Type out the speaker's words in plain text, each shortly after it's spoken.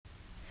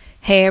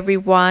Hey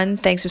everyone,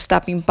 thanks for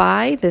stopping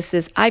by. This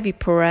is Ivy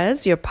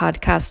Perez, your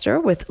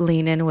podcaster with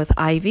Lean In with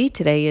Ivy.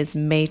 Today is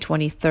May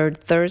 23rd,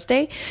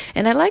 Thursday,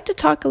 and I'd like to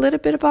talk a little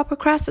bit about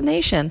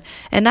procrastination,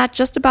 and not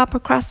just about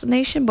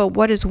procrastination, but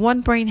what is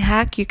one brain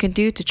hack you can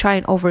do to try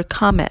and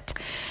overcome it.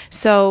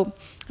 So,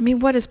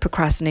 what is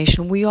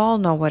procrastination? We all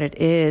know what it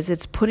is.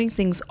 It's putting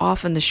things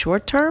off in the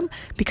short term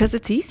because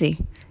it's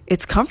easy,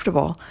 it's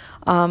comfortable,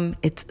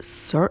 it's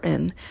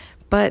certain,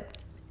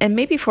 and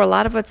maybe for a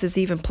lot of us, it's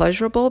even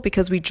pleasurable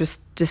because we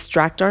just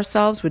distract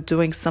ourselves with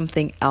doing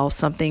something else,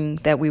 something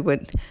that we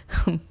would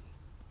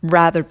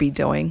rather be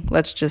doing,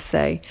 let's just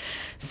say.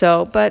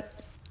 But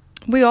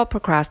we all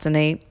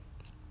procrastinate.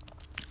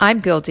 I'm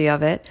guilty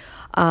of it.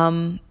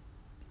 But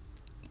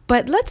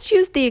let's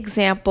use the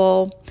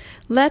example.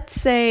 Let's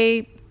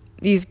say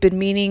you've been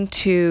meaning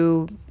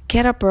to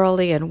get up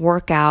early and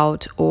work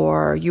out,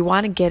 or you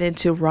want to get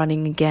into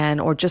running again,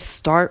 or just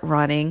start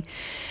running.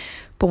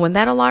 But when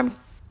that alarm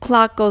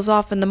clock goes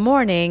off in the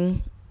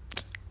morning,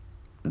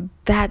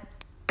 that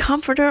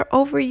comforter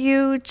over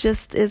you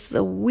just is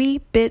a wee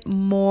bit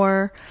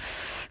more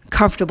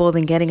comfortable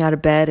than getting out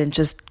of bed and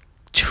just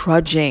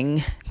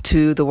trudging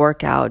to the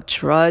workout,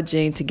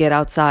 trudging to get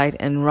outside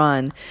and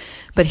run.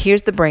 But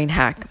here's the brain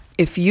hack.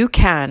 If you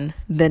can,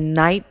 the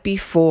night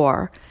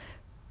before,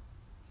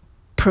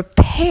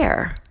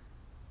 prepare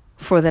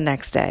for the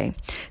next day.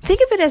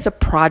 Think of it as a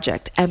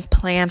project and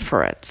plan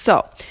for it.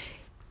 So,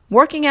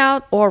 working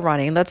out or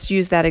running, let's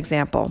use that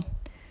example.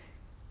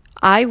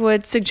 I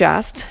would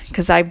suggest,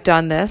 because I've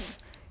done this,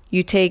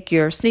 you take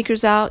your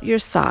sneakers out, your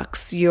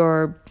socks,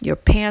 your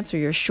pants or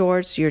your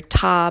shorts, your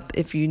top,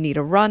 if you need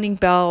a running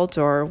belt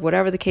or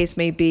whatever the case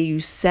may be, you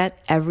set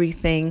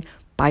everything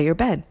by your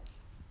bed.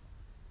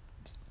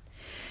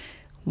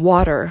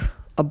 Water,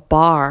 a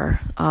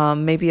bar,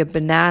 maybe a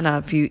banana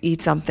if you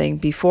eat something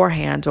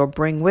beforehand or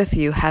bring with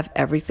you, have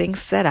everything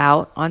set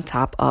out on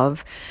top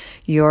of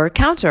your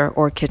counter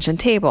or kitchen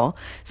table.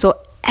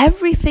 So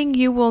everything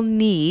you will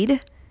need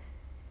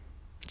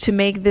to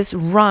make this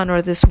run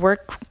or this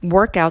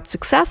workout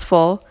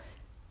successful,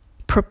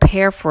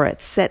 prepare for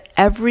it. Set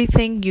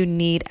everything you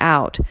need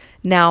out.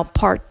 Now,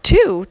 part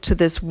 2 to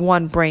this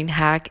one brain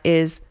hack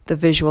is the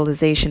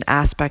visualization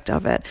aspect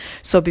of it.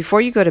 So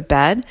before you go to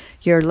bed,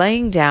 you're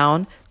laying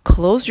down,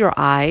 close your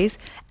eyes,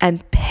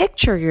 and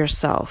picture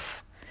yourself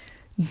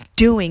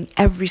doing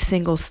every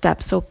single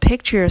step. So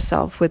picture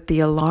yourself with the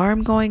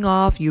alarm going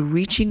off, you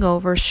reaching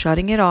over,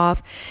 shutting it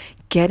off,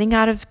 getting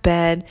out of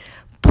bed,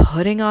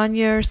 putting on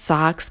your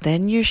socks,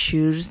 then your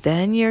shoes,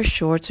 then your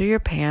shorts or your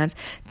pants,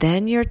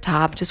 then your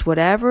top, just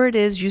whatever it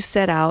is you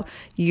set out.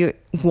 You're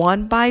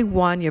one by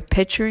one, you're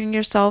picturing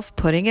yourself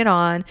putting it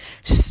on,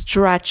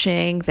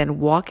 stretching, then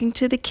walking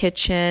to the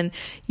kitchen.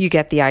 You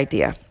get the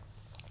idea.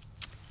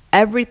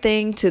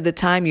 Everything to the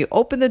time you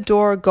open the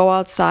door, go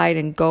outside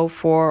and go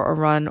for a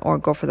run or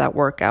go for that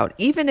workout.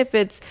 Even if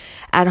it's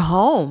at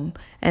home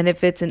and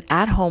if it's an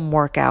at-home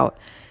workout,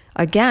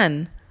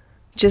 again,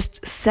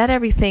 just set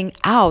everything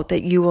out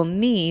that you will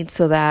need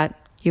so that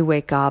you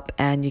wake up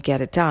and you get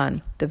it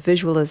done. The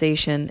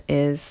visualization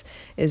is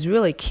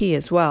really key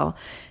as well.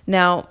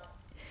 Now,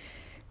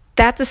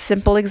 that's a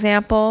simple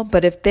example,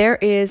 but if there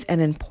is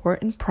an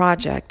important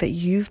project that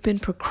you've been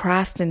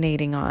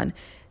procrastinating on,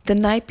 the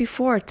night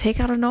before, take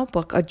out a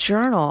notebook, a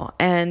journal,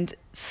 and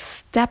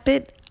step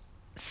it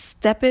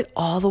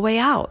all the way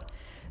out.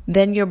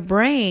 Then your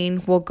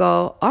brain will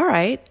go, all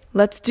right,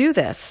 let's do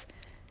this.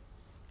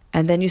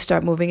 And then you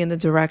start moving in the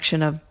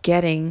direction of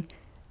getting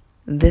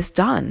this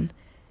done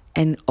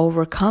and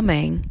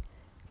overcoming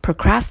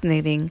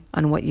procrastinating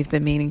on what you've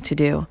been meaning to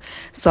do.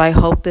 So I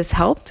hope this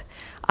helped.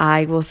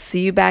 I will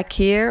see you back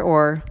here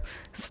or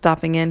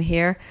stopping in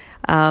here,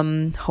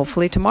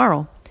 hopefully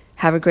tomorrow.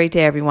 Have a great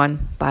day,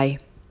 everyone. Bye.